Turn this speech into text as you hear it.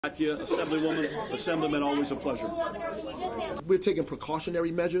You, Assemblywoman, Assemblyman, always a pleasure. We're taking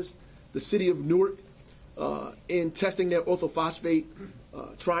precautionary measures. The city of Newark, in testing their orthophosphate,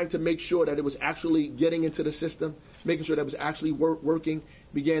 trying to make sure that it was actually getting into the system, making sure that it was actually working,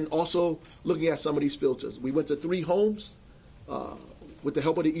 began also looking at some of these filters. We went to 3 homes with the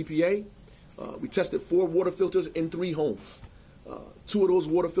help of the EPA. We tested 4 water filters in 3 homes. 2 of those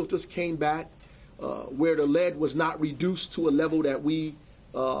water filters came back where the lead was not reduced to a level that we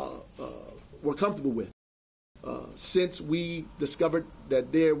were comfortable with. Since we discovered that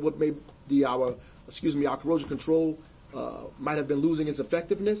what may be our corrosion control might have been losing its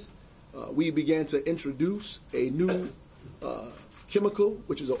effectiveness, we began to introduce a new chemical,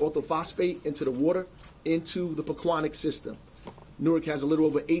 which is an orthophosphate, into the water, into the Pequannock system. Newark has a little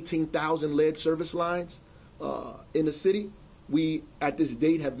over 18,000 lead service lines in the city. We, at this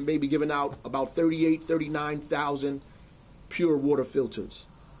date, have maybe given out about 39,000 pure water filters,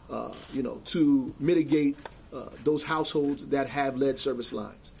 to mitigate those households that have lead service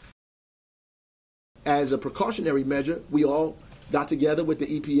lines. As a precautionary measure, we all got together with the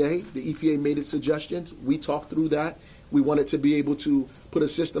EPA. The EPA made its suggestions. We talked through that. We wanted to be able to put a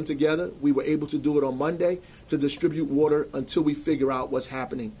system together. We were able to do it on Monday to distribute water until we figure out what's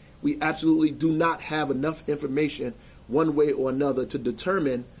happening. We absolutely do not have enough information one way or another to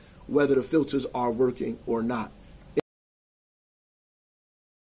determine whether the filters are working or not.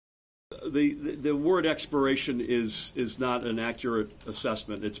 The word expiration is not an accurate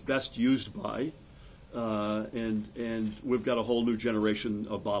assessment. It's best used by, and we've got a whole new generation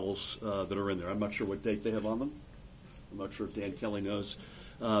of bottles that are in there. I'm not sure what date they have on them. I'm not sure if Dan Kelly knows.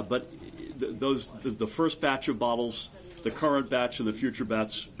 But the first batch of bottles, the current batch and the future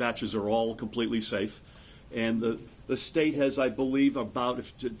batches are all completely safe. And the state has, I believe,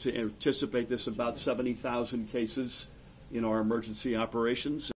 to anticipate this, about 70,000 cases in our emergency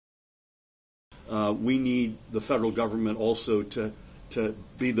operations. We need the federal government also to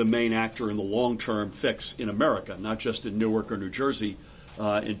be the main actor in the long-term fix in America, not just in Newark or New Jersey,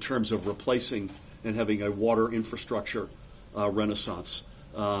 in terms of replacing and having a water infrastructure renaissance.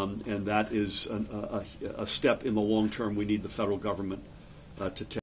 And that is a step in the long term we need the federal government to take.